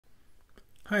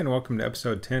Hi and welcome to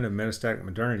episode 10 of Metastatic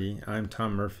Modernity. I'm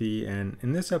Tom Murphy, and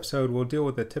in this episode we'll deal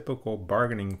with a typical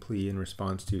bargaining plea in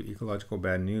response to ecological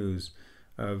bad news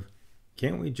of,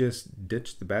 can't we just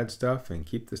ditch the bad stuff and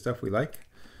keep the stuff we like?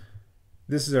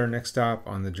 This is our next stop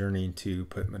on the journey to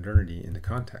put modernity into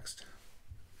context.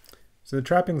 So the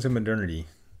trappings of modernity.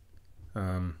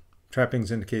 Trappings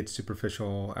indicate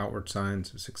superficial outward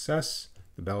signs of success,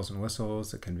 the bells and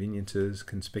whistles, the conveniences,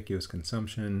 conspicuous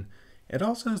consumption. It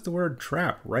also has the word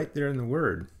trap right there in the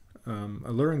word,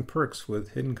 alluring perks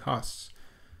with hidden costs.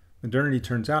 Modernity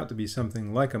turns out to be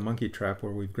something like a monkey trap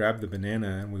where we've grabbed the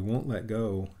banana and we won't let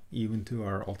go, even to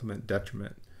our ultimate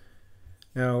detriment.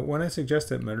 Now, when I suggest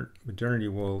that modernity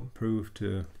will prove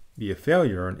to be a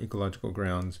failure on ecological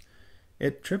grounds,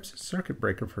 it trips a circuit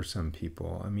breaker for some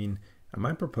people. I mean, am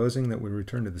I proposing that we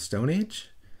return to the Stone Age?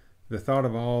 The thought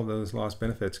of all those lost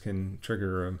benefits can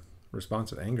trigger a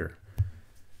response of anger.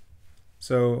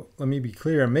 So let me be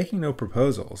clear, I'm making no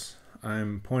proposals.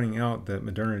 I'm pointing out that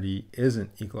modernity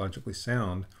isn't ecologically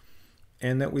sound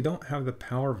and that we don't have the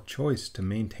power of choice to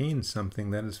maintain something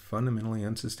that is fundamentally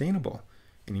unsustainable,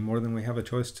 any more than we have a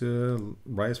choice to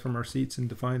rise from our seats in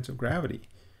defiance of gravity.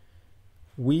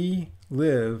 We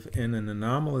live in an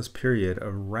anomalous period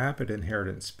of rapid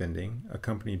inheritance spending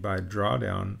accompanied by a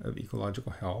drawdown of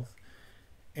ecological health,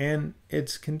 and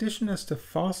it's conditioned us to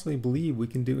falsely believe we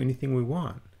can do anything we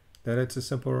want, that it's a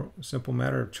simple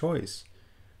matter of choice.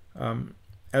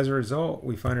 As a result,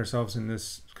 we find ourselves in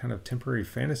this kind of temporary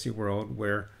fantasy world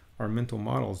where our mental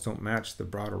models don't match the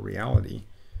broader reality.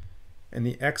 And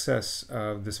the excess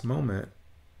of this moment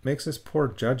makes us poor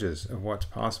judges of what's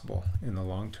possible in the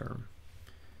long term.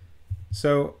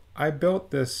 So I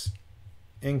built this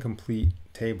incomplete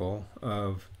table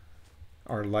of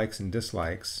our likes and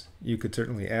dislikes. You could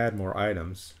certainly add more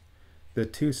items. The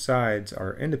two sides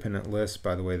are independent lists,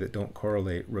 by the way, that don't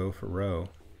correlate row for row.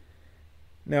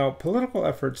 Now, political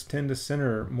efforts tend to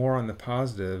center more on the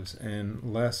positives and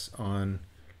less on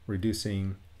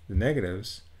reducing the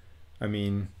negatives. I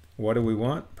mean, what do we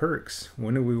want? Perks.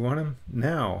 When do we want them?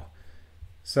 Now.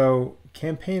 So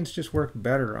campaigns just work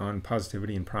better on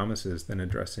positivity and promises than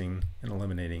addressing and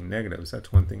eliminating negatives.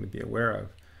 That's one thing to be aware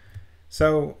of.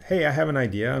 So, hey, I have an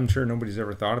idea. I'm sure nobody's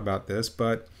ever thought about this,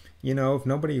 but you know, if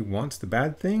nobody wants the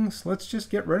bad things, let's just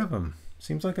get rid of them.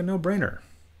 Seems like a no-brainer,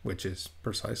 which is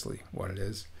precisely what it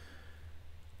is.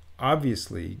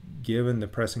 Obviously, given the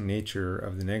pressing nature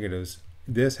of the negatives,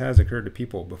 this has occurred to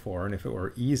people before, and if it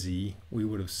were easy, we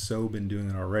would have so been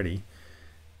doing it already.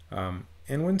 And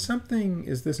when something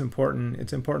is this important,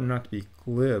 it's important not to be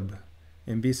glib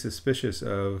and be suspicious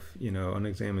of,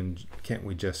 unexamined can't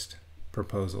we just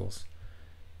proposals.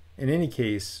 In any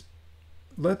case,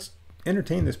 let's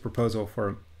entertain this proposal for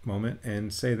a moment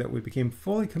and say that we became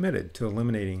fully committed to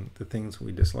eliminating the things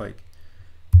we dislike.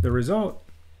 The result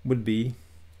would be,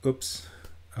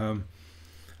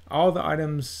 all the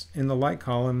items in the like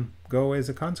column go away as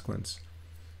a consequence.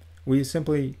 We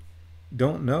simply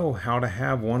don't know how to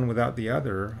have one without the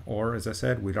other, or as I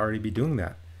said, we'd already be doing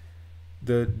that.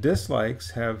 The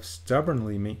dislikes have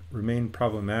stubbornly remained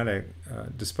problematic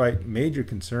despite major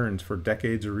concerns for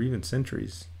decades or even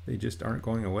centuries. They just aren't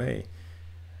going away.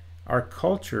 Our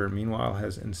culture, meanwhile,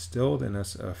 has instilled in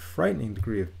us a frightening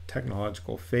degree of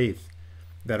technological faith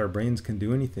that our brains can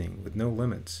do anything with no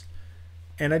limits.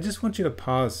 And I just want you to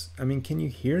pause. I mean, can you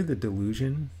hear the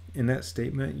delusion in that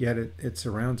statement? Yet it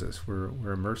surrounds us.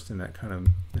 We're immersed in that kind of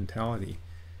mentality.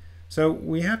 So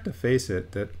we have to face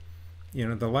it that,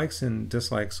 the likes and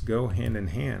dislikes go hand in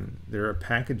hand. They're a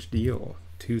package deal,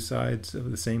 two sides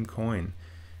of the same coin.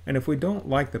 And if we don't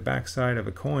like the backside of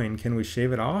a coin, can we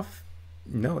shave it off?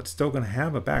 No, it's still going to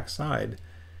have a backside.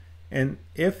 And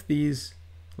if these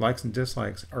likes and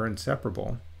dislikes are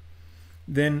inseparable,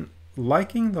 then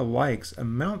liking the likes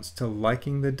amounts to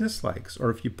liking the dislikes.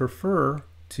 Or if you prefer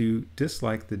to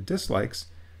dislike the dislikes,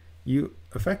 you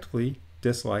effectively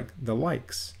dislike the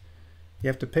likes. You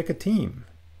have to pick a team.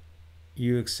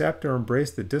 You accept or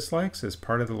embrace the dislikes as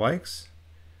part of the likes,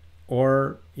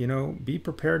 or, be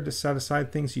prepared to set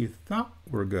aside things you thought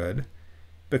were good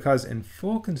because in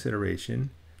full consideration,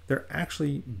 they're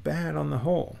actually bad on the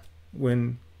whole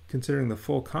when considering the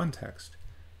full context.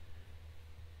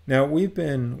 Now, we've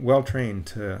been well trained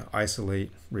to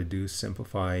isolate, reduce,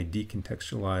 simplify,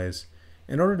 decontextualize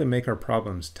in order to make our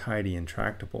problems tidy and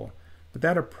tractable, but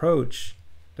that approach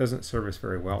doesn't serve us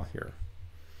very well here.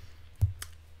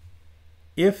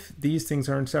 If these things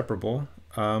are inseparable,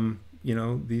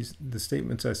 the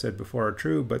statements I said before are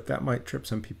true, but that might trip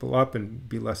some people up and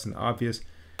be less than obvious.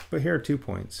 But here are 2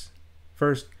 points.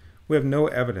 First, we have no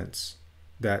evidence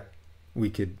that we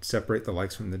could separate the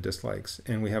likes from the dislikes.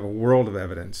 And we have a world of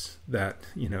evidence that,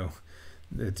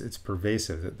 it's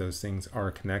pervasive, that those things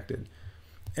are connected.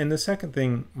 And the second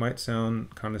thing might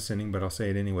sound condescending, but I'll say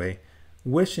it anyway.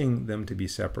 Wishing them to be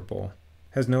separable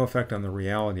has no effect on the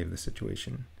reality of the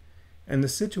situation. And the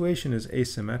situation is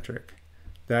asymmetric,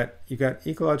 that you got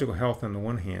ecological health on the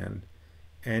one hand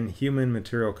and human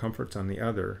material comforts on the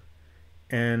other.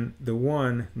 And the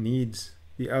one needs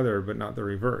the other, but not the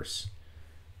reverse.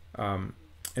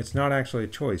 It's not actually a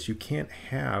choice. You can't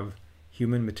have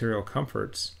human material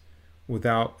comforts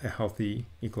without a healthy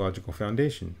ecological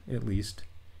foundation, at least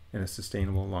in a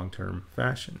sustainable long-term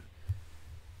fashion.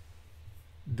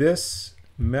 This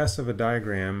mess of a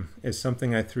diagram is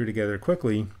something I threw together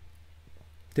quickly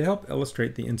to help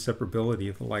illustrate the inseparability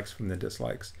of the likes from the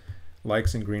dislikes.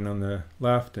 Likes in green on the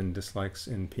left and dislikes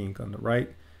in pink on the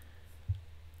right.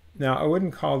 Now, I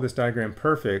wouldn't call this diagram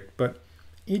perfect, but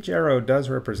each arrow does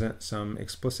represent some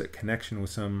explicit connection with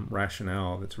some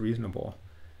rationale that's reasonable.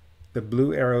 The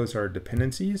blue arrows are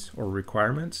dependencies or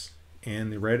requirements,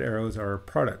 and the red arrows are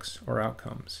products or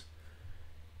outcomes.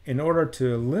 In order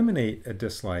to eliminate a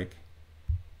dislike,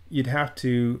 you'd have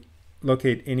to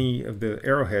locate any of the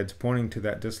arrowheads pointing to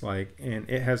that dislike, and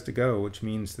it has to go, which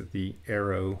means that the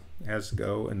arrow has to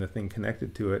go and the thing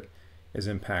connected to it is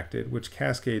impacted, which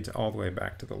cascades all the way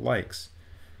back to the likes.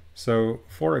 So,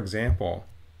 for example,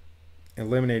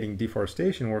 eliminating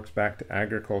deforestation works back to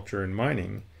agriculture and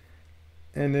mining,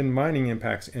 and then mining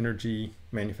impacts energy,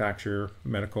 manufacture,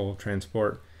 medical,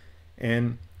 transport,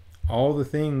 and all the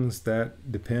things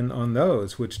that depend on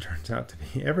those, which turns out to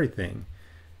be everything.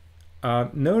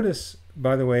 Notice,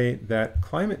 by the way, that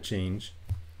climate change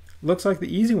looks like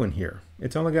the easy one here.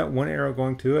 It's only got one arrow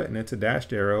going to it, and it's a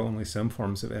dashed arrow. Only some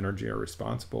forms of energy are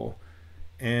responsible.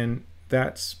 And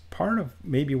that's part of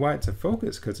maybe why it's a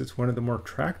focus, because it's one of the more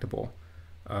tractable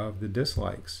of the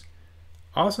dislikes.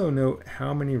 Also note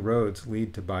how many roads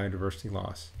lead to biodiversity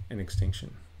loss and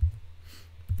extinction,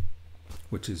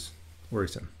 which is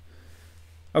worrisome.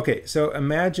 Okay, so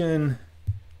imagine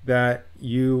that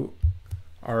you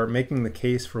are making the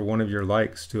case for one of your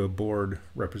likes to a board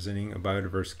representing a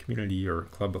biodiverse community or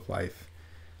club of life.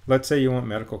 Let's say you want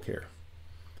medical care.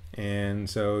 And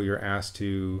so you're asked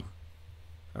to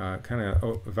kind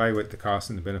of evaluate the costs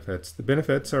and the benefits. The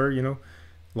benefits are,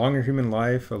 longer human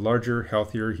life, a larger,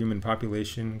 healthier human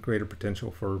population, greater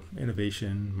potential for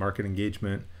innovation, market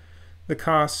engagement. The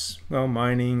costs, well,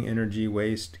 mining, energy,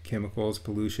 waste, chemicals,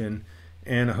 pollution,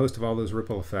 and a host of all those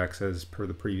ripple effects as per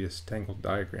the previous Tangled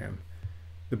Diagram.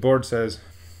 The board says,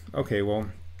 okay, well,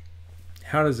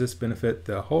 how does this benefit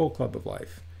the whole club of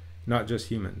life, not just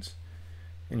humans?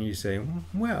 And you say,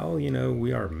 well,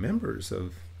 we are members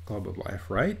of club of life,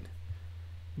 right?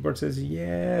 The board says,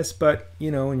 yes, but,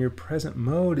 in your present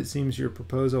mode, it seems your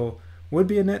proposal would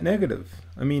be a net negative.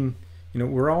 I mean,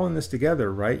 we're all in this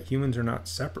together, right? Humans are not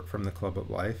separate from the club of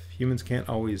life. Humans can't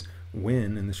always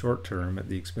win in the short term at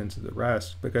the expense of the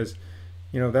rest because,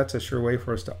 that's a sure way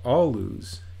for us to all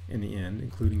lose in the end,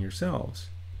 including yourselves.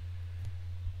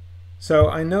 So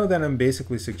I know that I'm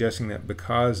basically suggesting that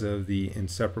because of the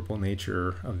inseparable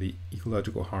nature of the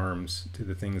ecological harms to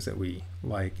the things that we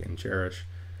like and cherish,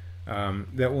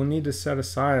 that we'll need to set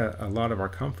aside a lot of our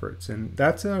comforts. And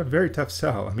that's a very tough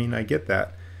sell. I mean, I get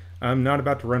that. I'm not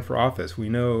about to run for office. We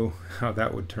know how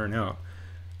that would turn out.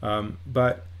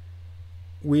 But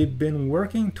we've been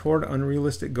working toward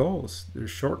unrealistic goals. They're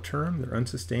short-term, they're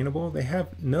unsustainable, they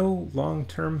have no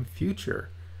long-term future.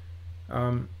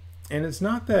 And it's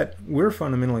not that we're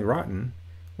fundamentally rotten,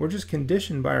 we're just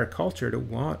conditioned by our culture to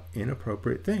want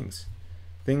inappropriate things.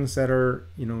 Things that are,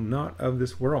 not of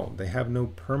this world. They have no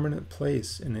permanent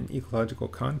place in an ecological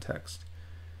context.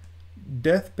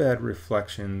 Deathbed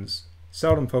reflections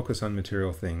seldom focus on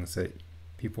material things that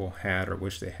people had or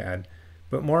wish they had,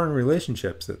 but more on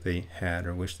relationships that they had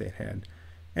or wish they had.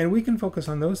 And we can focus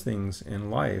on those things in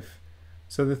life.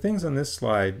 So the things on this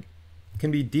slide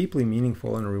can be deeply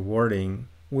meaningful and rewarding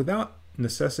without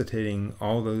necessitating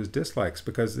all those dislikes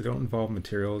because they don't involve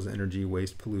materials, energy,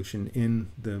 waste, pollution in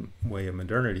the way of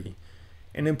modernity.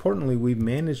 And importantly, we've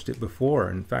managed it before,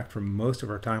 in fact, for most of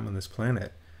our time on this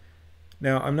planet.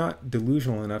 Now, I'm not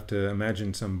delusional enough to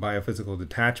imagine some biophysical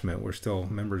detachment. We're still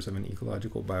members of an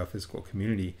ecological biophysical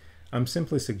community. I'm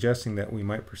simply suggesting that we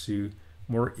might pursue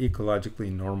more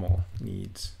ecologically normal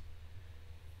needs.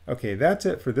 Okay, that's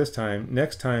it for this time.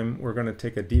 Next time, we're going to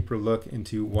take a deeper look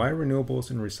into why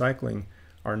renewables and recycling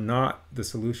are not the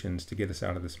solutions to get us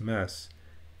out of this mess.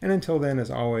 And until then, as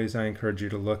always, I encourage you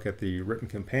to look at the written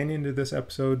companion to this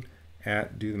episode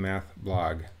at Do the Math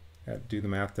blog at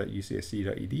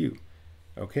dothemath.ucsc.edu.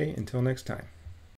 Okay, until next time.